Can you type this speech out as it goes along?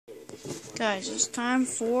Guys, it's time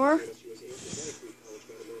for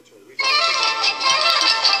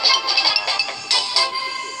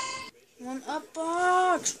one up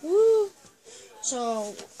box. Woo!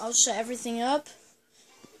 So I'll set everything up.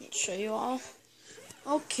 Let's show you all.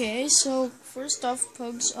 Okay, so first off,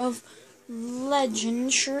 Pugs of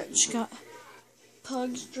Legend shirt. It's got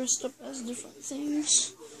pugs dressed up as different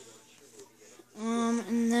things.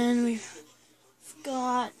 And then we've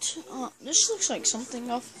got this looks like something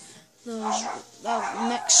off those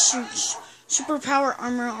mech suits, superpower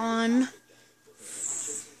armor on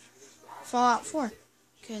Fallout 4.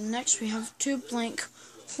 Okay, next we have two blank.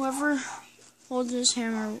 Whoever holds this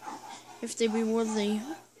hammer, if they be worthy,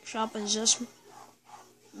 shop is just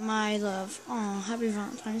my love. Oh, happy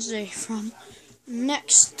Valentine's Day from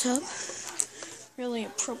Next Up. Really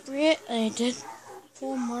appropriate. I did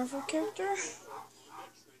full Marvel character.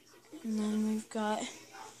 And then we've got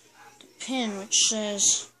the pin, which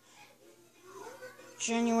says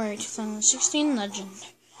January 2016 Legend.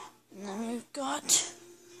 And then we've got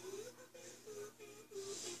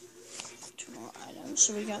two more items.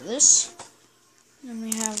 So we got this. Then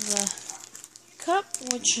we have the cup,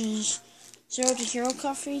 which is Zero to Hero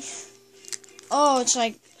coffee. Oh, it's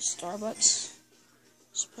like Starbucks.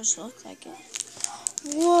 It's supposed to look like it.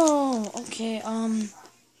 Whoa, okay,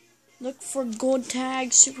 look for gold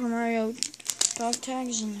tags, Super Mario dog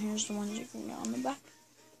tags, and here's the ones you can get on the back.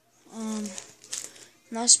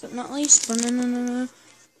 Last but not least,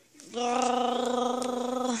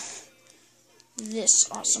 this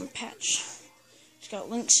awesome patch. It's got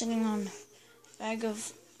Link sitting on a bag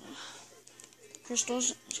of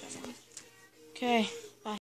crystals. Okay.